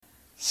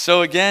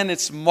So again,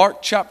 it's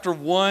Mark chapter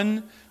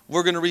 1.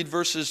 We're going to read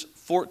verses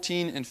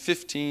 14 and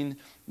 15.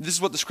 This is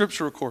what the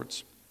scripture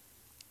records.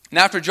 And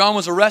after John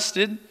was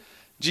arrested,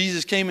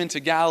 Jesus came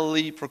into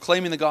Galilee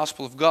proclaiming the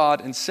gospel of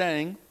God and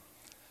saying,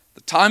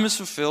 "The time is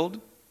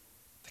fulfilled,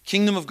 the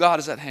kingdom of God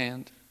is at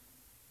hand.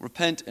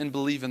 Repent and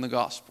believe in the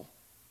gospel."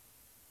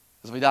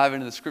 As we dive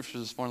into the scriptures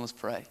this morning, let's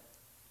pray.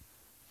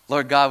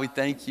 Lord God, we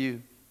thank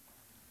you.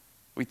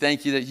 We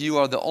thank you that you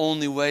are the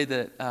only way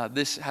that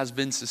this has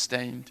been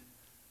sustained.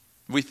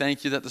 We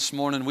thank you that this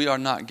morning we are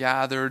not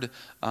gathered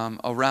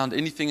around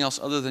anything else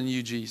other than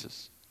you,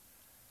 Jesus.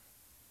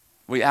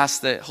 We ask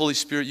that, Holy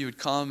Spirit, you would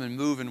come and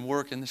move and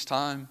work in this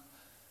time,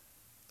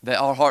 that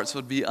our hearts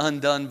would be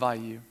undone by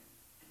you.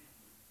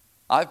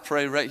 I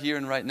pray right here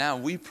and right now,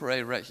 we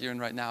pray right here and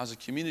right now as a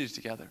community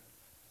together,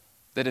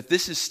 that if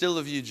this is still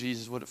of you,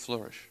 Jesus, would it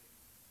flourish?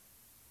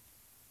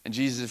 And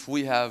Jesus, if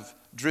we have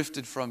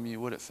drifted from you,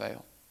 would it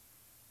fail?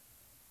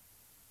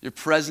 Your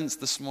presence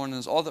this morning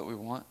is all that we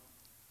want.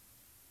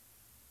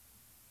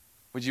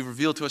 Would you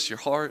reveal to us your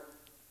heart?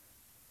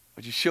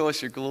 Would you show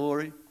us your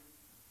glory?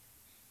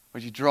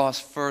 Would you draw us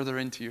further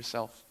into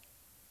yourself?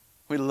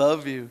 We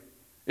love you.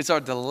 It's our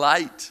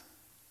delight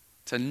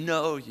to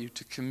know you,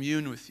 to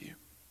commune with you.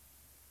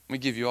 We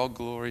give you all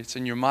glory. It's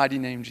in your mighty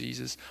name,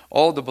 Jesus.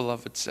 All the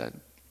beloved said,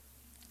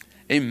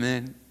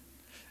 amen.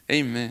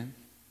 Amen.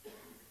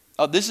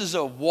 This is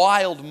a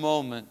wild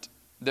moment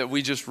that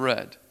we just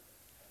read.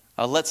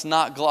 Let's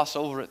not gloss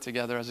over it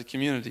together as a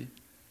community.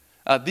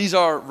 These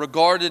are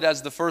regarded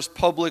as the first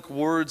public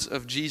words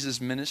of Jesus'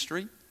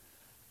 ministry.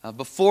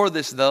 Before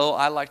this, though,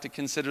 I like to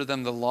consider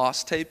them the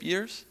lost tape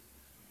years.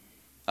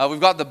 We've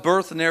got the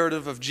birth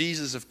narrative of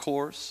Jesus, of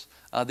course.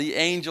 The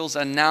angels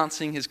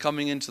announcing his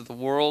coming into the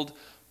world.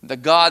 The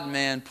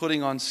God-man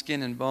putting on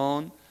skin and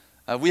bone.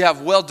 We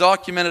have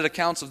well-documented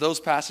accounts of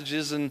those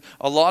passages, and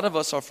a lot of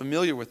us are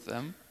familiar with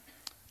them.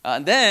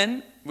 And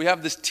then we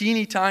have this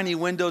teeny tiny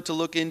window to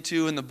look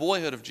into in the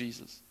boyhood of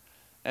Jesus.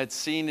 It's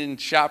seen in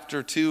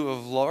chapter 2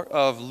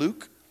 of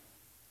Luke.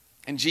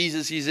 And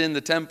Jesus, he's in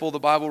the temple, the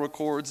Bible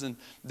records, and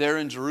they're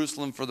in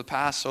Jerusalem for the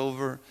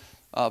Passover.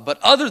 But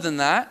other than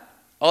that,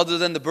 other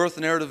than the birth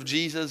narrative of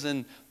Jesus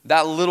and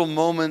that little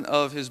moment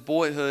of his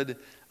boyhood,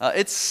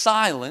 it's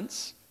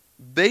silence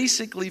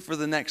basically for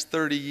the next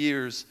 30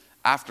 years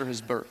after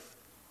his birth.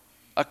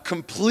 A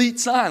complete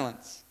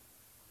silence.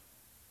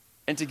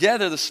 And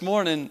together this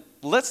morning,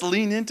 let's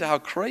lean into how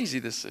crazy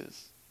this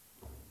is.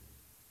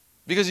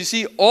 Because you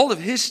see, all of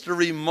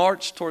history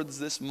marched towards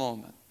this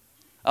moment.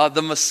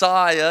 The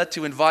Messiah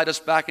to invite us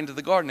back into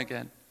the garden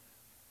again.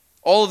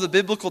 All of the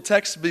biblical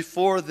texts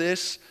before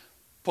this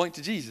point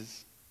to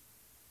Jesus.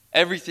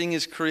 Everything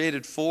is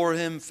created for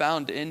him,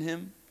 found in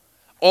him.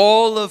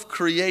 All of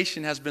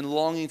creation has been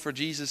longing for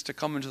Jesus to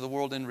come into the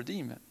world and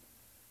redeem it.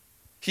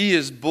 He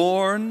is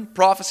born,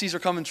 prophecies are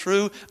coming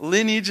true,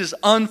 lineage is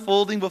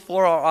unfolding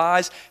before our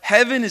eyes,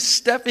 heaven is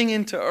stepping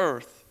into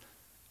earth,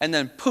 and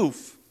then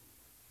poof,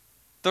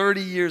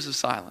 30 years of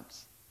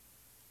silence.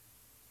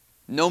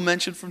 No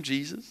mention from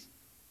Jesus,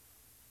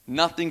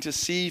 nothing to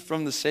see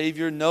from the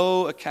Savior,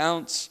 no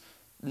accounts,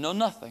 no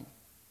nothing.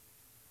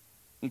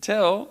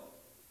 Until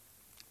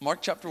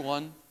Mark chapter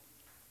 1,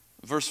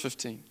 verse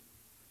 15.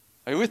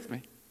 Are you with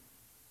me?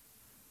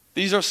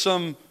 These are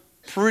some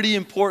pretty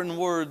important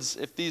words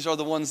if these are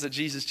the ones that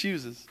Jesus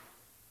chooses.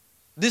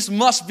 This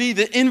must be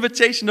the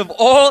invitation of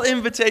all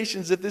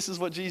invitations if this is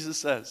what Jesus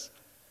says.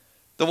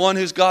 The one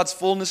whose God's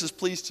fullness is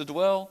pleased to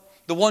dwell.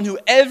 The one who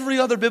every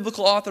other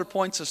biblical author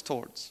points us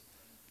towards.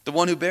 The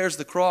one who bears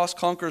the cross,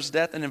 conquers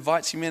death, and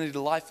invites humanity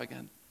to life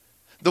again.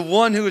 The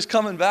one who is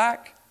coming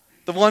back.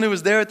 The one who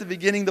was there at the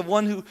beginning. The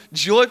one who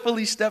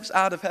joyfully steps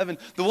out of heaven.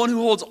 The one who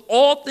holds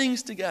all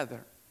things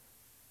together.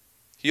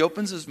 He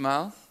opens his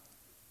mouth.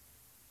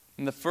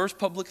 And the first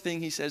public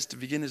thing he says to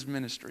begin his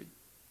ministry,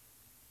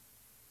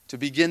 to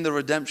begin the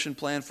redemption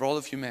plan for all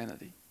of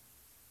humanity.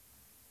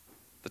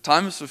 The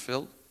time is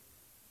fulfilled.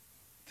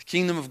 The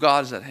kingdom of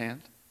God is at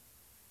hand.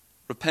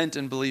 Repent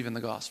and believe in the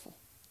gospel.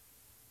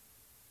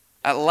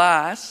 At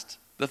last,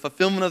 the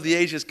fulfillment of the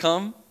age has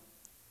come.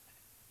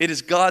 It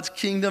is God's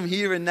kingdom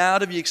here and now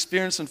to be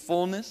experienced in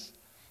fullness.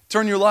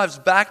 Turn your lives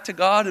back to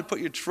God and put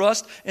your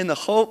trust in the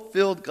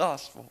hope-filled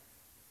gospel.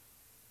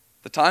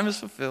 The time is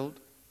fulfilled.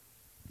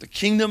 The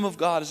kingdom of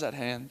God is at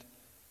hand.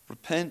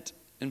 Repent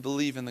and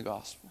believe in the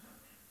gospel.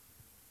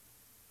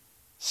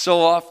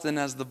 So often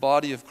as the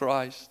body of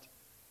Christ,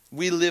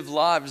 we live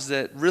lives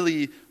that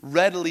really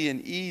readily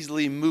and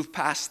easily move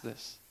past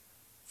this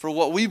for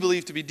what we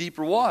believe to be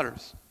deeper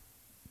waters.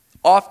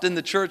 Often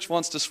the church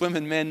wants to swim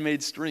in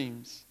man-made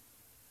streams.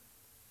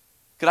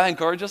 Could I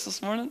encourage us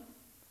this morning?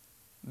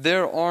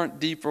 There aren't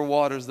deeper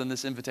waters than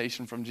this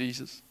invitation from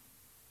Jesus.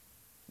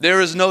 There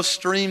is no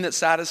stream that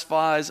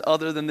satisfies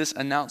other than this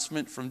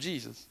announcement from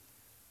Jesus.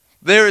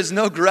 There is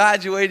no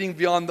graduating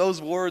beyond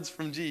those words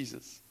from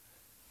Jesus.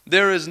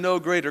 There is no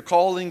greater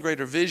calling,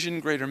 greater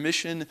vision, greater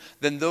mission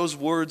than those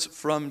words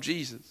from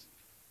Jesus.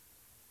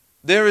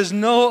 There is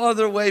no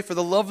other way for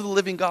the love of the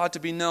living God to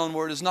be known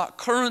where it is not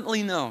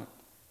currently known.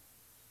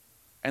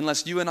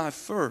 unless you and I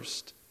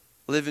first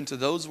live into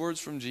those words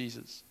from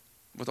Jesus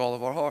with all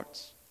of our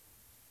hearts.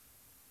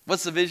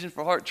 What's the vision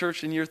for Heart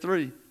Church in year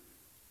 3?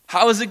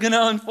 How is it going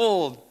to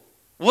unfold?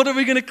 What are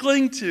we going to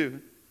cling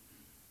to?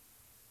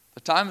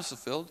 The time is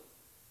fulfilled.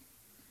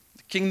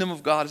 The kingdom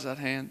of God is at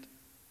hand.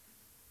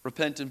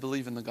 Repent and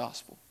believe in the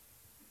gospel.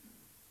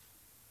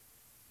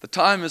 The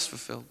time is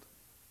fulfilled.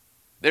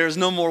 There is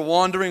no more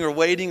wandering or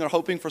waiting or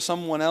hoping for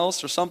someone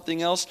else or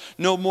something else.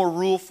 No more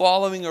rule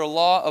following or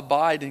law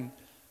abiding.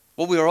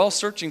 What we are all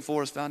searching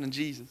for is found in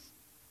Jesus.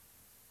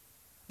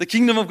 The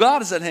kingdom of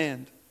God is at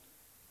hand.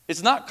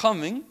 It's not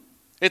coming.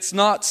 It's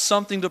not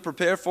something to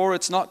prepare for.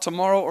 It's not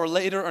tomorrow or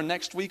later or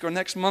next week or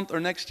next month or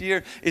next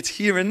year. It's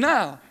here and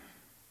now.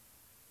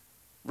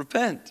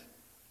 Repent.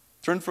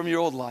 Turn from your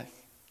old life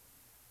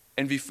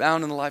and be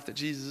found in the life that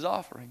Jesus is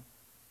offering.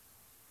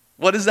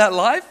 What is that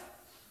life?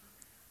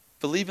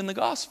 Believe in the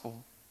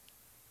gospel.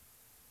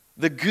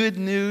 The good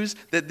news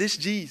that this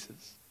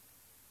Jesus,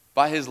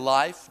 by his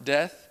life,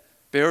 death,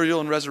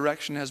 burial, and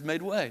resurrection, has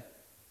made way.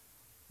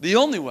 The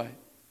only way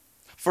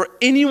for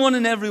anyone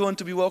and everyone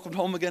to be welcomed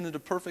home again into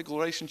perfect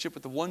relationship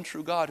with the one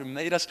true God who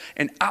made us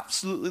and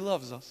absolutely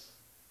loves us.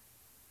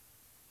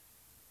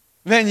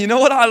 Man, you know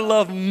what I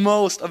love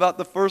most about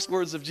the first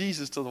words of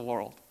Jesus to the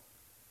world?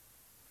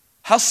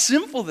 How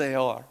simple they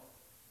are.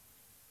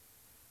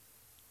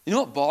 You know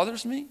what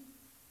bothers me?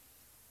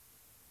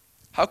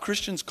 How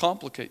Christians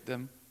complicate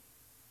them.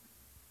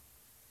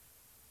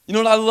 You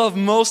know what I love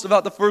most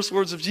about the first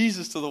words of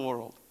Jesus to the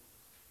world?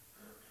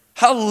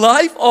 How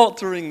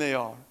life-altering they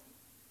are.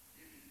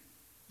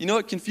 You know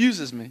what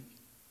confuses me?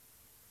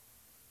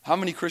 How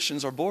many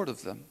Christians are bored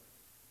of them?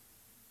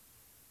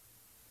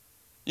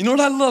 You know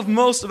what I love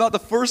most about the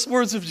first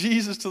words of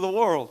Jesus to the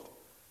world?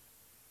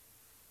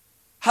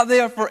 How they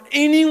are for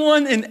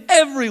anyone and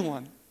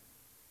everyone.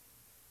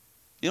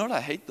 You know what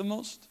I hate the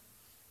most?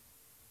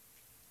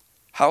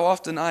 How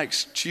often I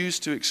choose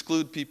to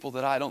exclude people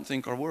that I don't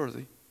think are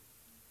worthy.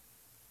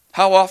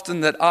 How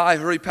often that I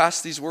hurry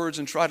past these words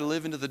and try to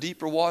live into the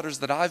deeper waters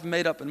that I've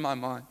made up in my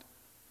mind,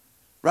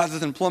 rather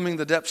than plumbing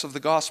the depths of the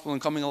gospel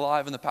and coming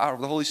alive in the power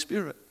of the Holy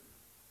Spirit.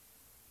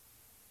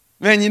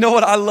 Man, you know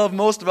what I love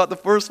most about the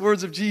first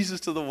words of Jesus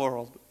to the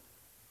world?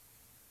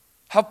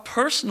 How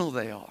personal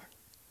they are.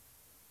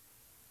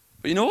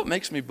 But you know what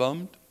makes me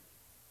bummed?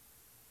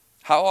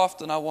 How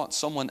often I want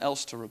someone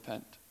else to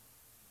repent,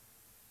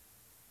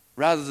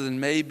 rather than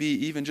maybe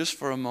even just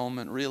for a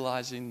moment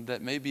realizing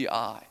that maybe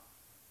I,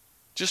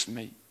 just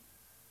me,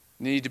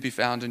 need to be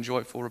found in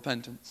joyful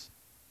repentance.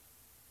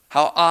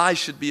 How I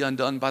should be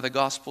undone by the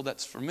gospel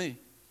that's for me.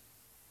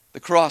 The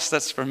cross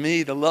that's for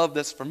me, the love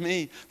that's for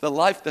me, the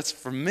life that's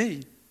for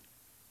me.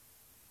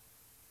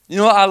 You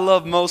know what I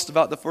love most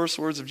about the first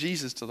words of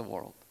Jesus to the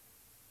world?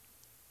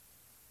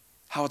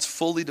 How it's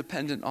fully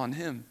dependent on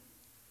him.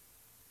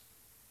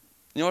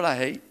 You know what I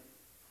hate?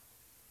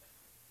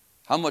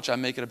 How much I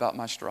make it about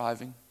my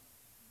striving,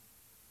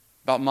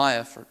 about my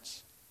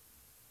efforts,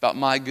 about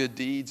my good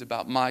deeds,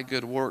 about my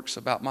good works,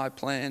 about my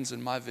plans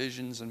and my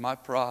visions and my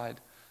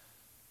pride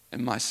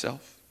and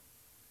myself.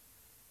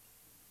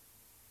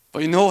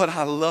 But you know what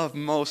I love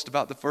most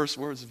about the first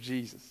words of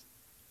Jesus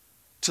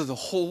to the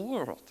whole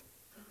world?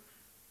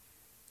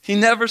 He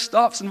never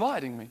stops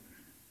inviting me.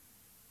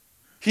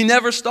 He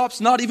never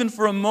stops, not even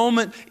for a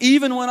moment,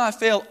 even when I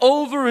fail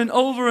over and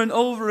over and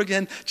over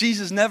again.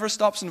 Jesus never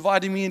stops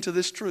inviting me into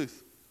this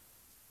truth,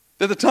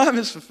 that the time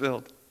is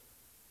fulfilled.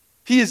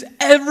 He is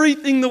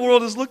everything the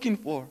world is looking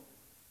for.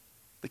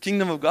 The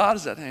kingdom of God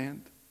is at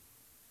hand.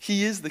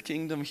 He is the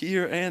kingdom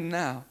here and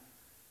now.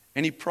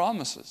 And he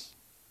promises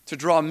to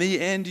draw me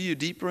and you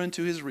deeper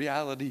into his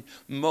reality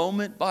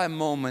moment by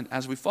moment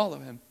as we follow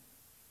him.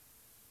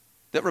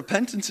 That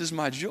repentance is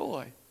my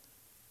joy.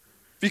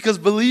 Because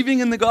believing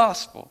in the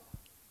gospel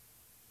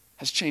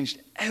has changed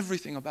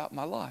everything about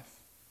my life.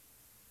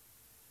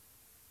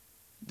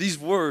 These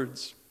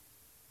words,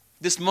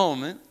 this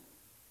moment,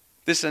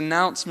 this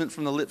announcement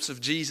from the lips of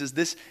Jesus,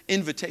 this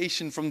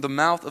invitation from the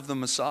mouth of the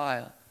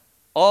Messiah,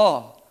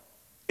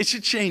 it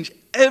should change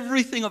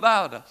everything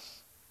about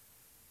us.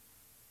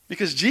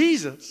 Because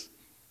Jesus,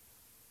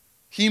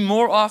 he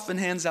more often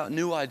hands out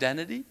new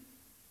identity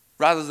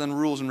rather than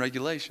rules and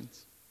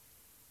regulations.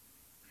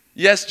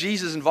 Yes,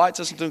 Jesus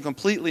invites us into a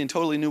completely and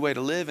totally new way to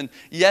live. And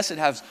yes, it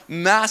has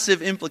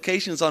massive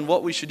implications on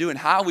what we should do and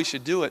how we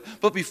should do it.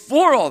 But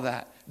before all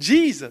that,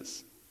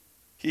 Jesus,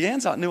 he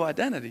hands out new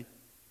identity.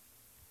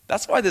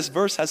 That's why this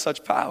verse has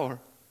such power.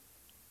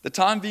 The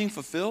time being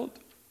fulfilled,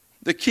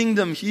 the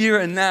kingdom here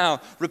and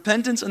now,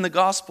 repentance and the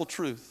gospel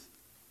truth.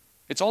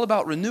 It's all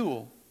about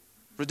renewal,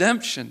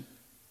 redemption,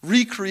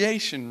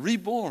 recreation,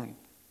 reborn.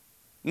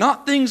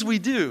 Not things we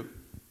do,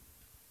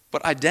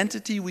 but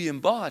identity we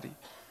embody.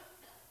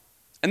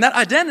 And that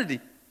identity,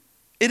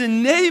 it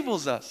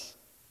enables us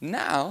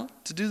now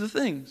to do the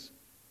things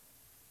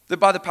that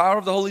by the power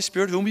of the Holy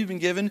Spirit, whom we've been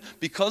given,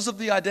 because of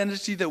the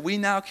identity that we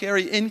now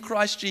carry in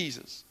Christ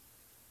Jesus,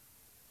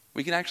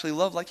 we can actually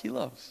love like he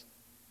loves,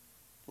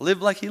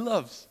 live like he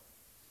loves,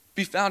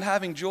 be found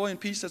having joy and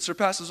peace that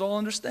surpasses all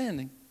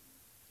understanding.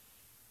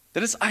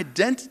 That it's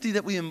identity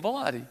that we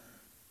embody.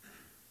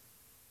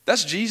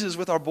 That's Jesus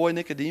with our boy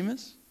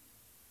Nicodemus.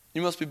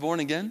 You must be born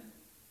again.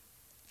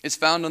 It's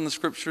found in the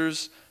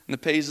scriptures in the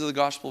pages of the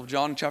Gospel of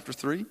John in chapter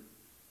 3.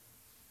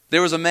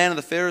 There was a man of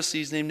the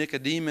Pharisees named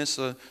Nicodemus,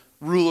 a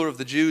ruler of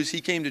the Jews.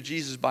 He came to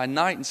Jesus by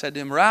night and said to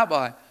him,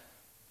 Rabbi,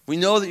 we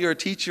know that you're a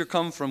teacher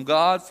come from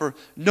God, for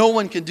no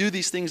one can do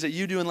these things that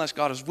you do unless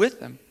God is with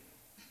them.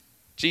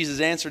 Jesus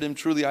answered him,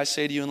 truly I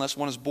say to you, unless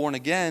one is born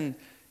again,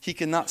 he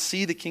cannot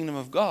see the kingdom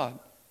of God.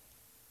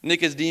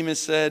 Nicodemus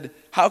said,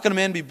 how can a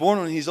man be born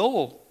when he's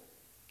old?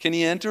 Can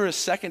he enter a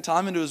second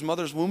time into his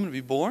mother's womb and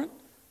be born?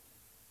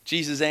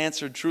 Jesus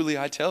answered, truly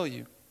I tell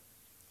you,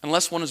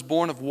 unless one is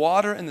born of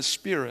water and the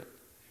Spirit,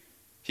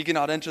 he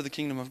cannot enter the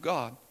kingdom of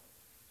God.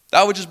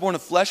 That which is born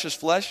of flesh is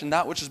flesh, and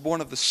that which is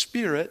born of the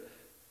Spirit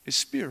is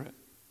spirit.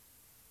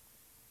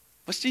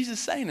 What's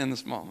Jesus saying in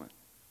this moment?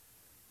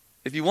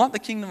 If you want the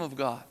kingdom of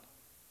God,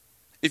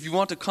 if you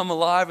want to come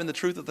alive in the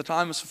truth that the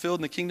time is fulfilled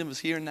and the kingdom is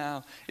here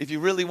now, if you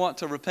really want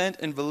to repent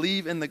and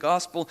believe in the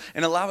gospel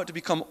and allow it to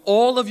become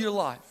all of your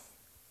life,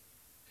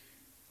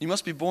 you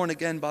must be born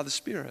again by the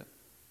Spirit.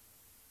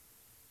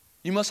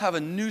 You must have a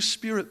new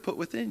spirit put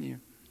within you,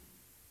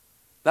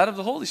 that of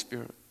the Holy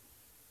Spirit.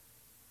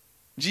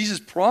 Jesus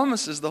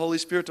promises the Holy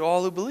Spirit to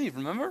all who believe,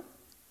 remember?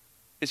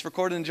 It's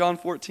recorded in John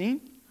 14.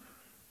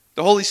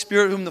 The Holy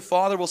Spirit whom the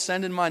Father will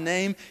send in my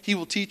name, he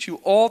will teach you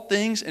all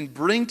things and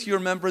bring to your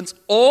remembrance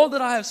all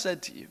that I have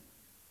said to you.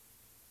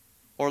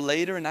 Or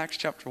later in Acts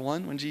chapter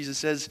 1 when Jesus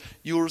says,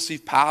 you will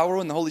receive power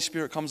when the Holy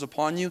Spirit comes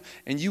upon you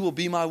and you will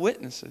be my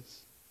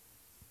witnesses.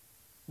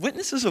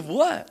 Witnesses of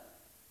what?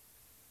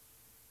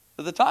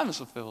 That the time is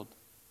fulfilled.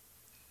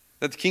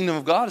 That the kingdom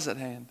of God is at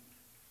hand.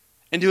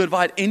 And to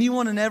invite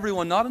anyone and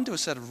everyone not into a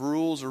set of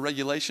rules or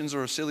regulations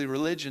or a silly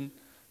religion.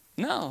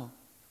 No.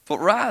 But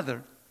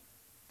rather,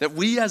 that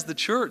we as the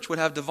church would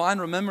have divine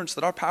remembrance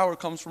that our power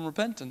comes from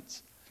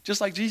repentance. Just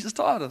like Jesus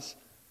taught us.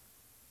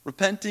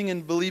 Repenting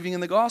and believing in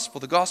the gospel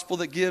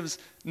that gives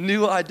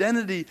new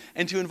identity,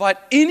 and to invite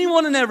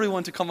anyone and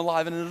everyone to come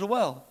alive in it as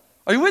well.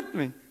 Are you with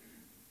me?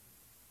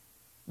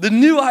 The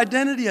new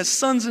identity as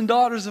sons and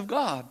daughters of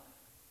God.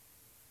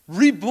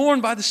 Reborn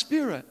by the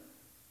Spirit.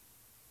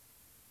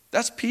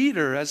 That's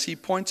Peter as he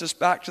points us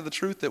back to the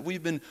truth that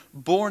we've been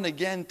born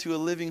again to a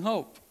living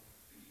hope.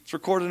 It's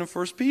recorded in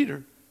 1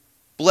 Peter.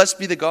 Blessed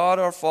be the God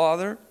our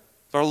Father,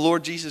 our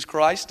Lord Jesus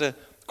Christ,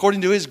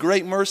 according to his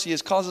great mercy,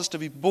 has caused us to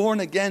be born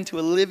again to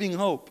a living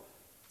hope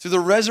through the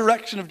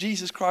resurrection of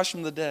Jesus Christ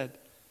from the dead,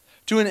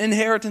 to an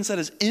inheritance that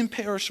is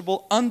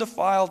imperishable,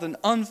 undefiled, and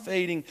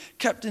unfading,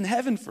 kept in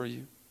heaven for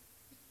you.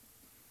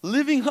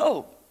 Living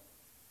hope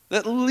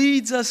that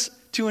leads us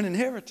to an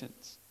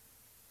inheritance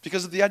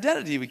because of the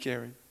identity we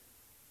carry.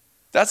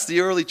 That's the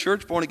early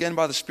church, born again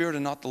by the Spirit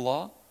and not the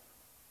law.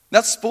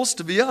 That's supposed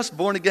to be us,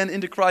 born again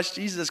into Christ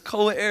Jesus as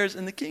co-heirs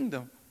in the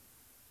kingdom.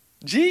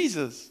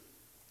 Jesus.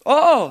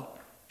 Oh,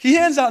 he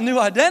hands out new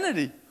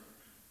identity.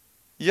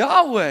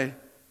 Yahweh.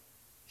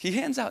 He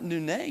hands out new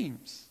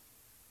names.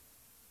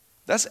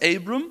 That's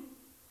Abram.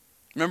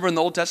 Remember in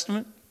the Old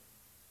Testament?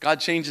 God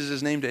changes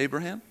his name to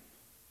Abraham.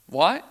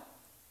 Why?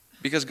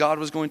 Because God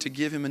was going to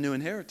give him a new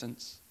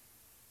inheritance.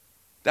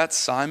 That's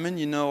Simon,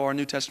 you know, our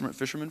New Testament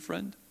fisherman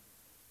friend.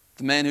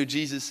 The man who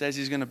Jesus says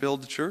he's going to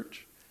build the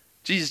church.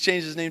 Jesus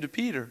changed his name to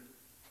Peter.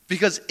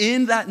 Because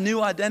in that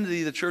new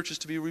identity, the church is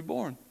to be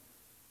reborn.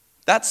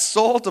 That's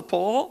Saul to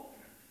Paul.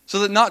 So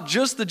that not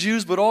just the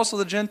Jews, but also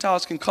the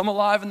Gentiles can come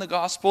alive in the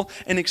gospel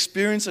and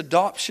experience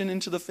adoption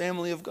into the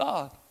family of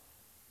God.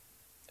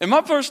 And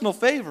my personal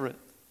favorite,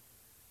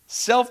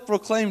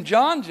 self-proclaimed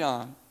John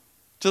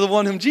to the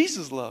one whom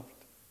Jesus loved.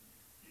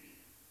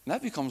 And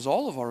that becomes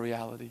all of our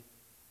reality.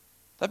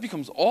 That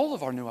becomes all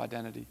of our new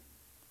identity.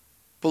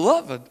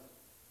 Beloved,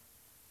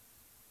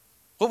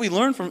 what we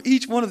learn from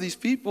each one of these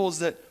people is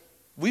that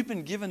we've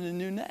been given a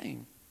new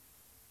name.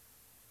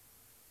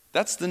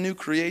 That's the new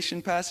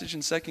creation passage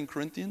in 2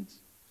 Corinthians.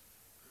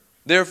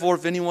 Therefore,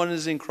 if anyone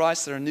is in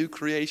Christ, they're a new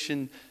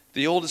creation.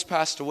 The old has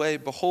passed away.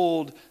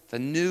 Behold, the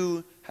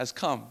new has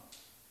come.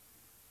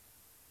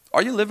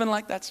 Are you living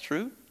like that's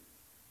true?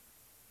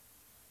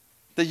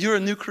 That you're a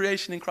new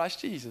creation in Christ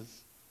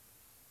Jesus?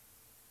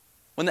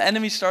 When the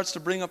enemy starts to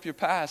bring up your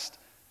past,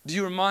 do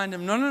you remind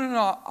him,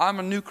 no, I'm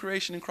a new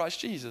creation in Christ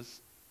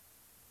Jesus?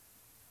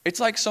 It's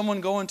like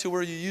someone going to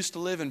where you used to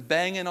live and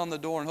banging on the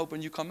door and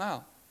hoping you come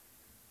out.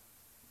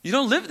 You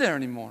don't live there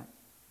anymore.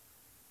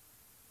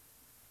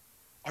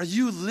 Are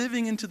you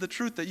living into the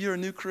truth that you're a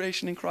new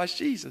creation in Christ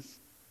Jesus?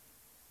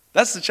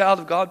 That's the child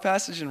of God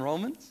passage in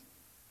Romans.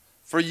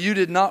 For you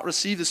did not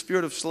receive the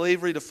spirit of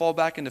slavery to fall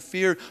back into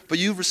fear, but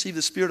you've received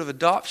the spirit of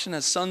adoption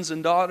as sons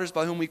and daughters,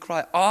 by whom we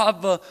cry,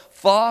 Abba,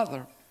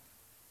 Father.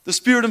 The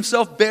Spirit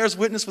himself bears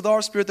witness with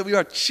our spirit that we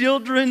are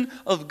children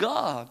of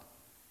God.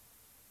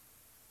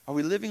 Are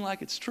we living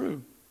like it's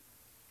true?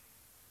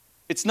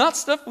 It's not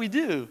stuff we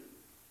do.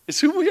 It's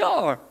who we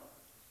are.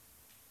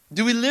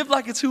 Do we live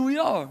like it's who we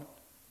are?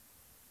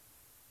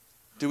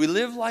 Do we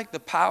live like the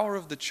power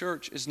of the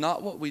church is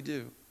not what we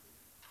do,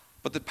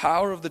 But the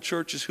power of the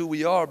church is who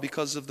we are,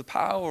 because of the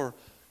power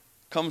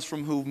comes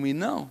from whom we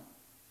know.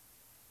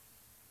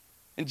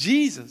 And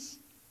Jesus,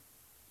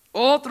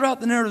 all throughout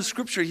the narrative of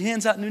Scripture, he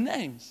hands out new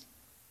names,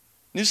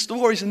 new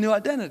stories, and new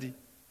identity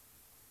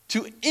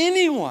to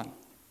anyone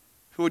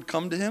who would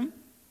come to him,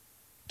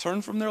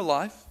 turn from their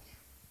life,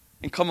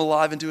 and come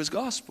alive into his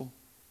gospel.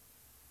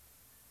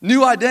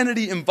 New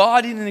identity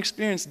embodied and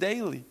experienced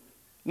daily.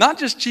 Not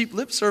just cheap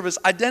lip service,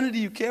 identity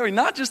you carry,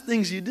 not just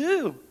things you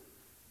do,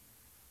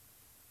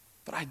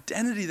 but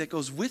identity that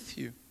goes with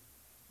you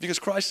because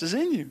Christ is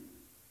in you.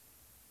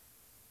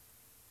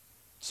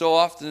 So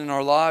often in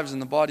our lives in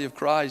the body of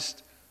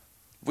Christ,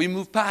 we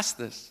move past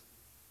this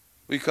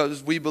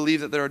because we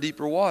believe that there are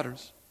deeper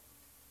waters.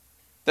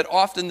 That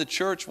often the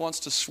church wants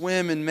to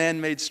swim in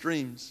man-made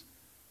streams,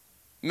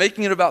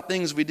 making it about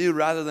things we do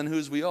rather than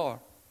whose we are.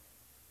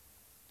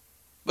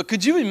 But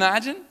could you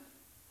imagine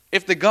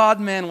if the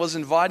God-man was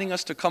inviting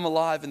us to come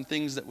alive in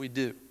things that we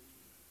do?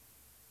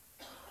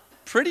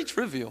 Pretty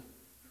trivial.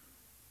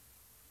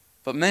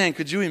 But man,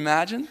 could you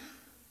imagine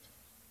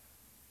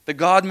the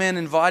God-man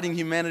inviting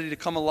humanity to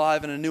come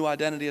alive in a new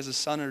identity as a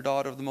son or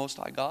daughter of the Most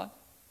High God?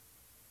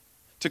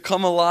 To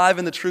come alive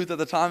in the truth that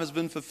the time has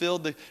been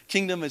fulfilled, the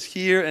kingdom is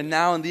here and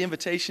now, and the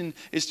invitation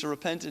is to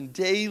repent and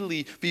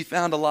daily be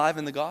found alive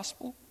in the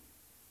gospel?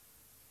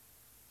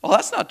 Well,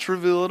 that's not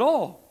trivial at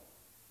all.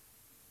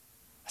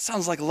 That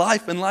sounds like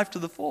life and life to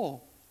the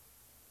full.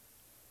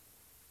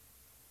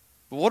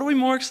 But what are we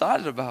more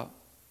excited about?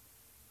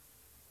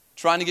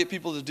 Trying to get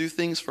people to do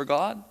things for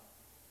God?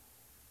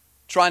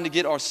 Trying to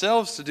get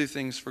ourselves to do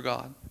things for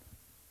God?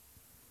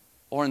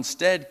 Or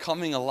instead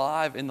coming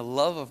alive in the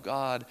love of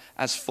God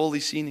as fully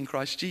seen in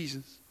Christ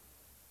Jesus?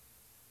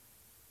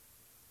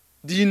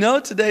 Do you know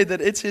today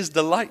that it's his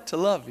delight to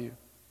love you?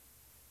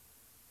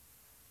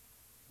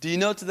 Do you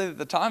know today that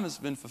the time has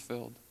been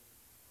fulfilled?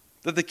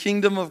 That the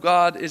kingdom of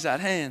God is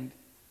at hand?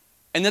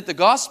 And that the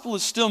gospel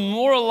is still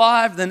more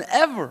alive than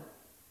ever?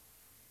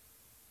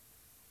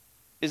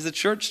 Is the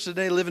church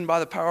today living by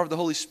the power of the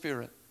Holy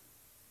Spirit?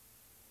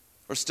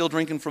 Or still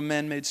drinking from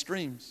man-made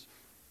streams?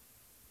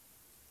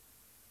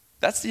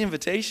 That's the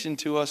invitation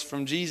to us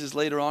from Jesus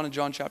later on in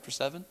John chapter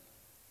 7.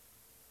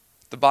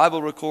 The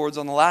Bible records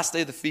on the last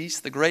day of the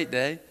feast, the great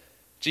day,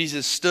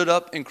 Jesus stood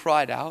up and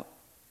cried out,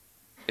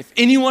 "If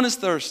anyone is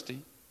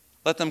thirsty,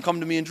 let them come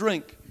to me and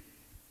drink.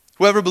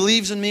 Whoever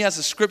believes in me, as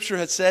the scripture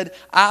had said,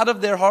 out of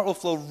their heart will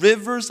flow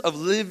rivers of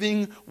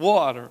living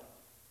water."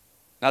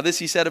 Now this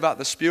he said about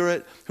the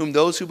Spirit, whom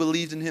those who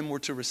believed in him were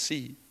to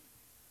receive.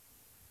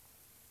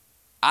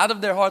 Out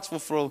of their hearts will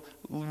flow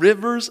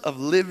rivers of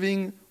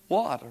living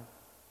water.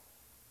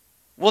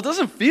 Well, it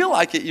doesn't feel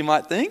like it, you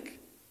might think.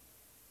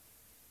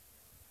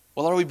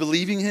 Well, are we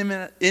believing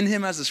in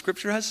him as the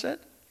scripture has said?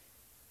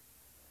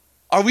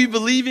 Are we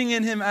believing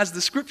in him as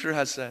the scripture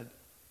has said?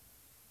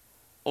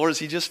 Or does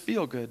he just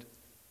feel good?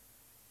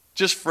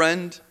 Just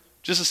friend?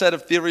 Just a set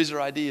of theories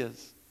or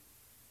ideas?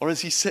 Or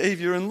is he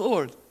Savior and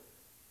Lord?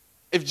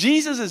 If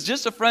Jesus is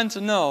just a friend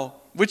to know,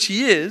 which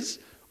he is,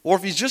 or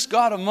if he's just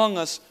God among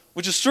us,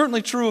 which is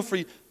certainly true, if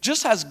he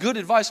just has good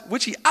advice,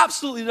 which he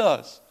absolutely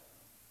does,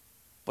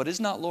 but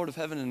is not Lord of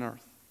heaven and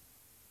earth,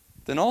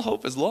 then all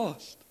hope is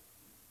lost.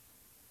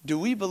 Do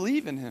we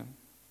believe in him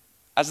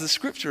as the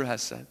scripture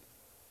has said?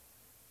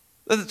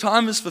 That the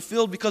time is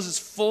fulfilled because its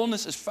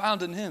fullness is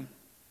found in him.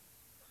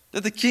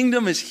 That the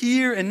kingdom is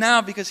here and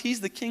now because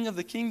he's the king of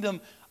the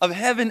kingdom of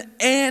heaven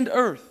and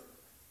earth.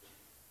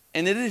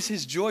 And it is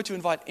his joy to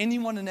invite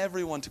anyone and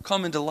everyone to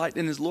come and delight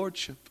in his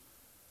lordship.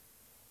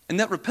 And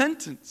that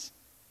repentance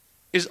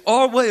is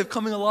our way of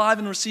coming alive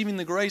and receiving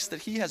the grace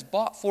that he has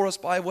bought for us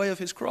by way of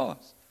his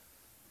cross.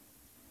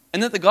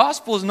 And that the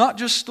gospel is not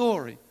just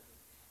story,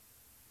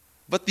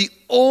 but the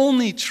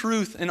only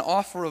truth and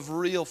offer of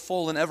real,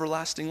 full, and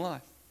everlasting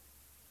life.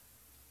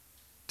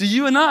 Do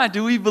you and I,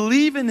 do we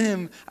believe in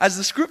him as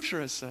the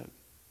scripture has said?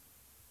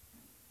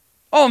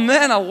 Oh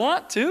man, I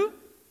want to.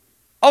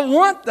 I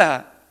want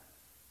that.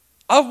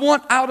 I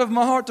want out of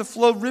my heart to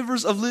flow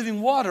rivers of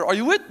living water. Are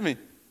you with me?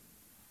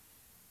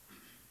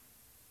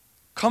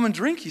 Come and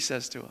drink, he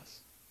says to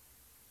us.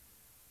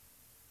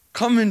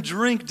 Come and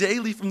drink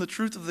daily from the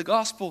truth of the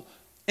gospel,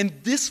 and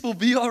this will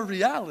be our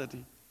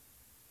reality.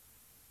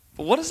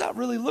 But what does that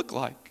really look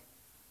like?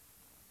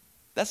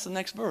 That's the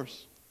next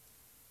verse.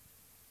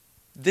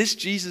 This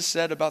Jesus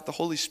said about the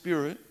Holy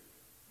Spirit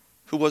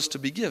who was to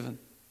be given.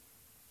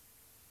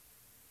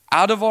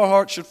 Out of our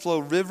hearts should flow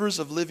rivers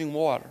of living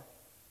water.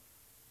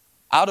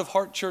 Out of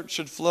Heart Church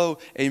should flow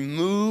a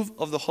move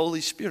of the Holy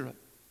Spirit.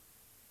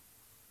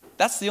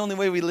 That's the only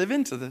way we live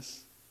into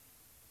this.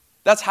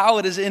 That's how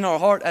it is in our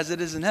heart as it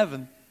is in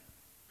heaven.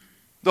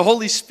 The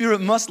Holy Spirit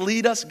must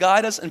lead us,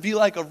 guide us, and be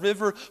like a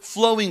river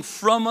flowing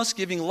from us,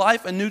 giving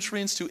life and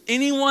nutrients to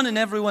anyone and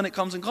everyone it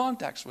comes in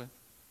contact with.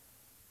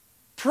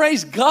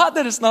 Praise God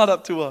that it's not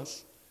up to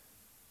us.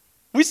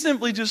 We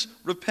simply just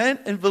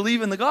repent and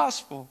believe in the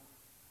gospel.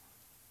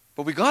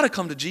 But we got to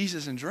come to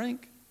Jesus and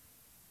drink.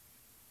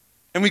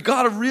 And we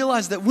got to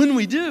realize that when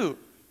we do,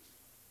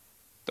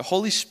 the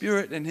Holy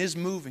Spirit and his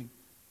moving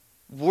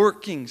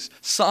workings,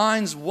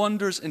 signs,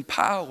 wonders, and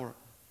power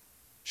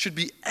should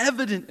be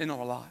evident in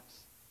our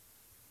lives.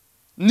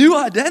 New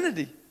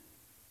identity,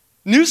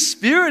 new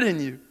spirit in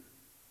you,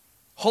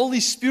 Holy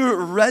Spirit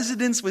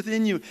residence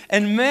within you.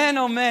 And man,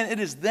 oh man, it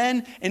is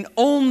then and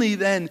only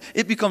then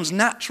it becomes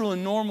natural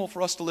and normal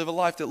for us to live a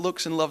life that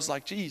looks and loves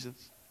like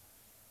Jesus.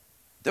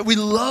 That we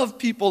love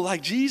people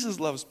like Jesus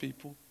loves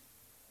people.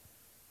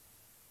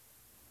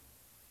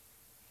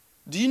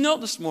 Do you know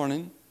this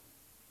morning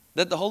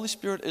that the Holy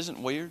Spirit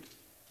isn't weird?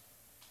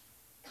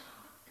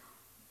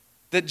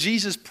 That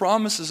Jesus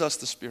promises us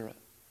the Spirit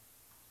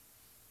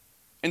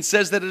and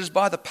says that it is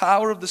by the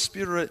power of the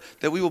Spirit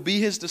that we will be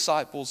His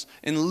disciples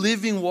and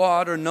living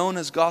water known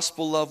as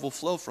gospel love will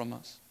flow from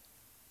us.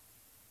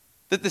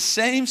 That the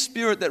same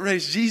Spirit that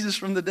raised Jesus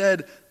from the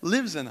dead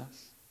lives in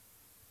us.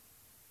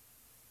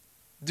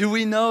 Do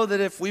we know that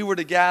if we were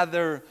to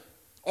gather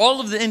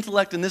all of the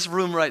intellect in this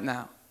room right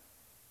now,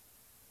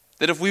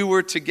 that if we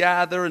were to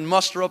gather and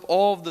muster up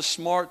all of the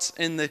smarts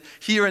in the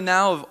here and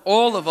now of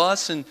all of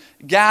us and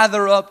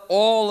gather up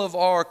all of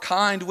our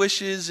kind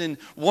wishes and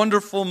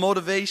wonderful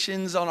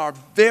motivations on our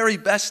very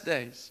best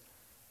days,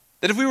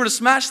 that if we were to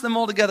smash them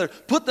all together,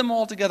 put them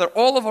all together,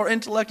 all of our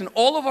intellect and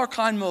all of our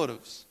kind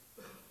motives,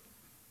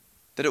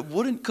 that it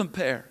wouldn't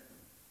compare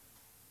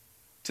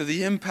to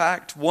the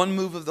impact one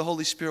move of the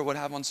Holy Spirit would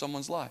have on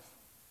someone's life?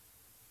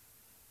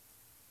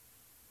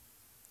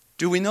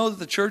 Do we know that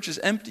the church is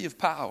empty of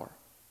power,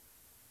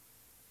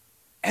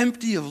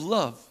 empty of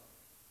love,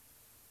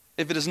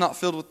 if it is not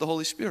filled with the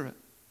Holy Spirit?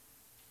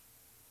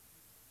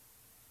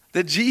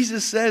 That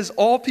Jesus says,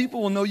 all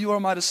people will know you are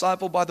my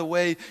disciple by the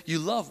way you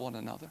love one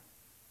another.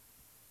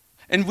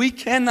 And we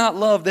cannot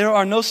love. There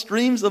are no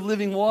streams of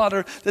living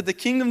water, that the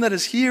kingdom that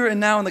is here and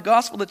now and the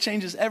gospel that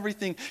changes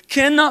everything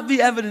cannot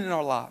be evident in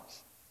our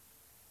lives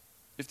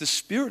if the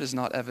Spirit is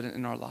not evident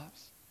in our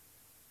lives.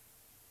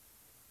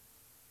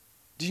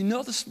 Do you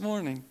know this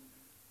morning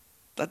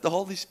that the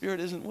Holy Spirit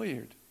isn't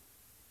weird?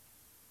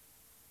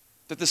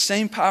 That the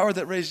same power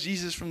that raised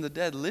Jesus from the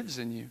dead lives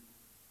in you.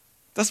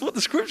 That's what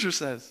the Scripture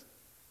says.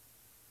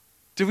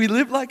 Do we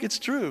live like it's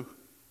true?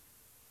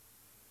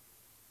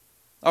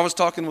 I was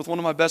talking with one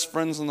of my best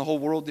friends in the whole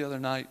world the other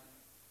night,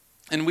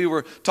 and we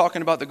were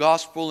talking about the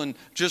gospel and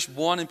just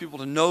wanting people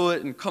to know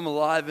it and come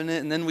alive in it.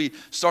 And then we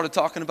started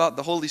talking about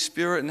the Holy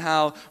Spirit and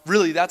how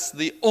really that's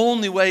the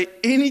only way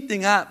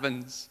anything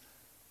happens.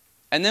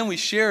 And then we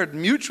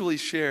mutually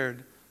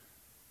shared,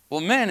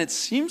 well, man, it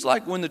seems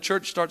like when the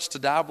church starts to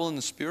dabble in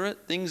the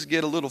Spirit, things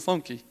get a little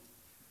funky.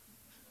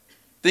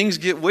 Things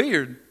get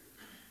weird.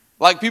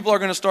 Like people are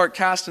going to start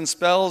casting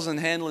spells and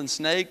handling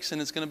snakes,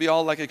 and it's going to be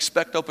all like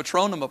Expecto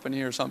Patronum up in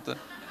here or something.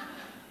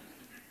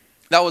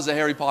 That was a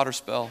Harry Potter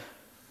spell.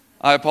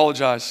 I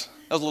apologize.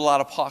 That was a little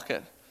out of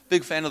pocket.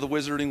 Big fan of the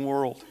wizarding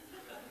world.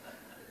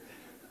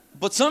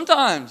 But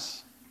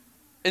sometimes,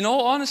 in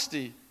all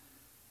honesty,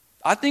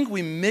 I think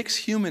we mix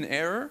human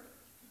error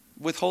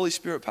with Holy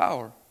Spirit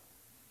power.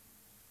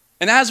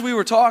 And as we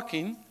were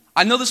talking,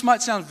 I know this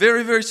might sound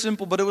very, very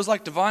simple, but it was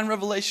like divine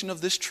revelation of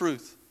this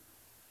truth.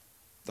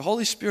 The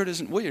Holy Spirit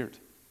isn't weird.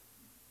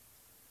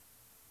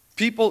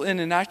 People in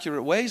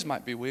inaccurate ways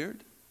might be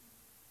weird,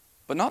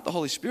 but not the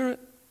Holy Spirit.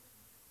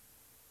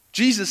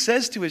 Jesus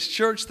says to His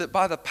church that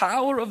by the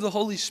power of the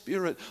Holy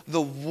Spirit,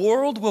 the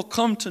world will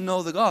come to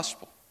know the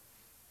gospel.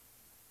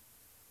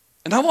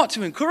 And I want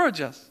to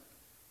encourage us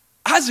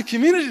as a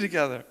community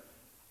together.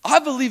 I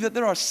believe that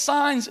there are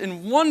signs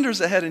and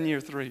wonders ahead in year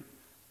 3.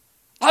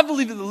 I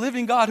believe that the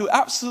living God who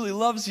absolutely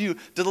loves you,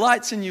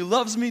 delights in you,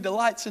 loves me,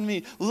 delights in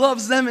me,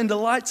 loves them and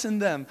delights in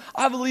them.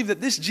 I believe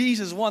that this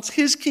Jesus wants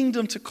His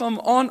kingdom to come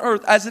on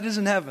earth as it is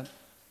in heaven.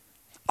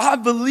 I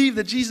believe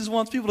that Jesus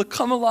wants people to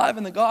come alive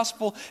in the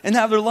gospel and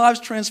have their lives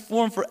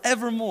transformed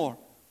forevermore.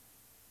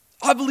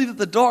 I believe that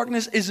the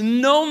darkness is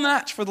no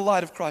match for the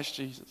light of Christ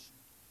Jesus.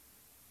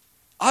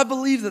 I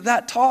believe that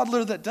that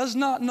toddler that does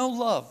not know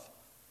love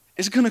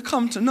is going to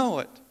come to know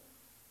it.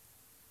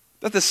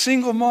 That the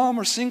single mom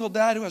or single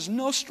dad who has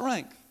no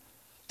strength,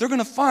 they're going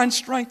to find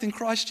strength in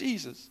Christ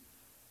Jesus.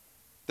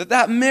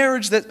 That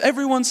marriage that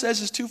everyone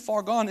says is too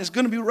far gone is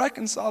going to be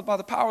reconciled by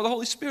the power of the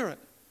Holy Spirit.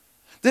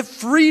 That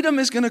freedom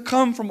is going to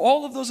come from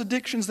all of those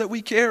addictions that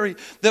we carry,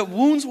 that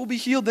wounds will be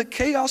healed, that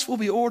chaos will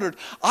be ordered.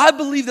 I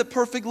believe that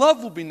perfect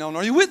love will be known.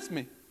 Are you with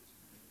me?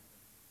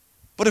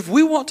 But if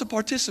we want to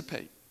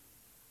participate,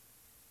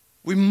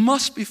 we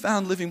must be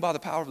found living by the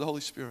power of the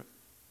Holy Spirit.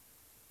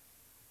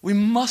 We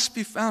must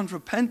be found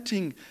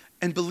repenting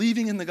and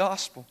believing in the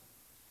gospel.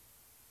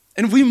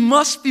 And we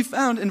must be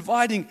found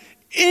inviting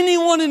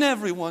anyone and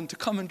everyone to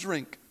come and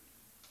drink.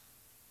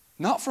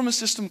 Not from a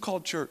system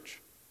called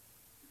church,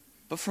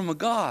 but from a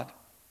God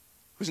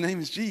whose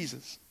name is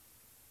Jesus.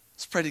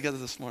 Let's pray together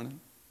this morning.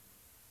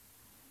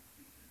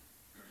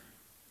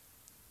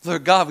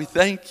 Lord God, we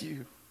thank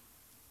you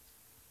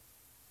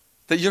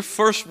that your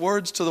first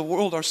words to the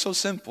world are so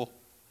simple.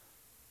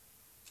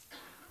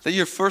 That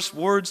your first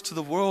words to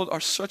the world are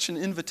such an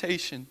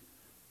invitation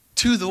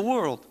to the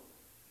world.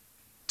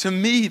 To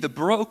me, the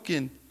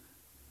broken,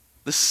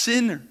 the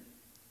sinner.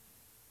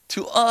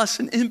 to us,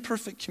 an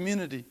imperfect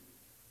community,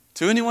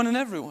 to anyone and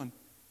everyone.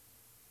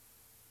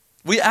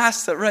 We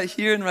ask that right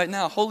here and right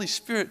now, Holy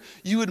Spirit,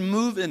 you would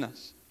move in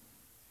us.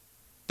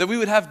 That we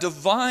would have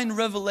divine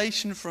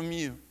revelation from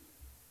you,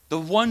 the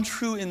one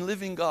true and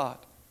living God.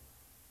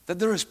 That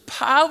there is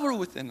power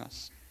within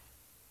us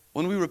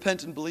when we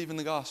repent and believe in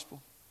the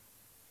gospel.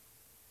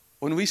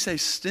 When we say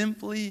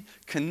simply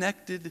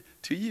connected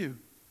to you,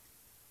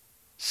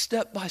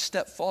 step by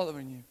step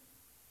following you.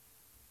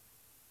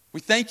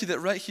 We thank you that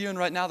right here and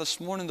right now this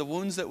morning, the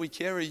wounds that we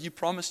carry, you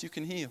promise you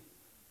can heal.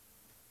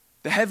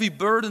 The heavy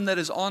burden that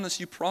is on us,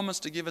 you promise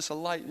to give us a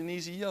light and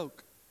easy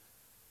yoke.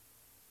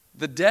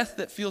 The death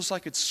that feels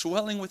like it's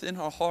swelling within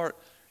our heart,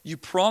 you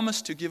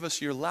promise to give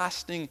us your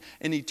lasting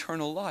and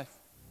eternal life.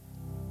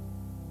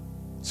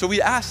 So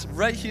we ask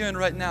right here and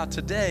right now,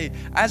 today,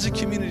 as a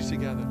community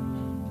together,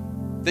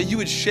 that you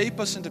would shape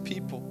us into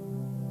people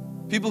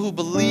who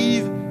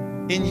believe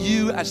in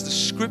you as the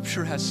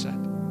Scripture has said.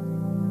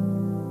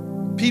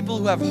 People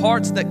who have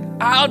hearts that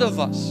out of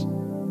us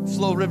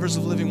flow rivers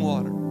of living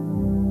water.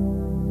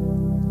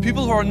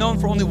 People who are known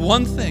for only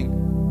one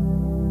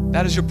thing,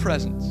 that is your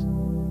presence.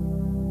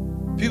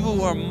 People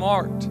who are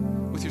marked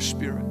with your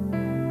Spirit.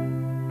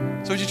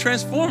 So would you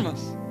transform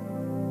us?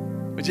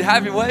 Would you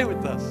have your way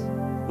with us?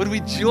 Would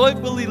we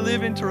joyfully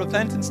live into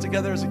repentance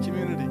together as a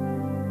community?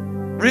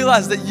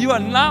 Realize that you are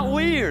not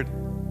weird,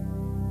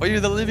 but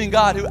you're the living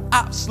God who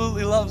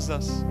absolutely loves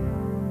us.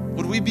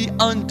 Would we be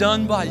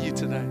undone by you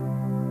today?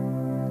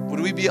 Would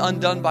we be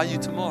undone by you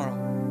tomorrow?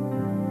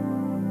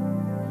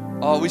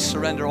 Oh, we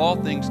surrender all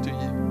things to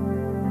you.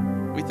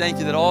 We thank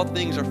you that all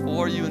things are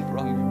for you and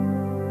from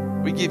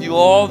you. We give you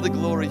all the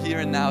glory here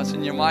and now. It's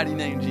in your mighty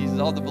name, Jesus.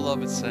 All the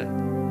beloved said,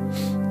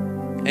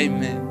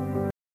 amen.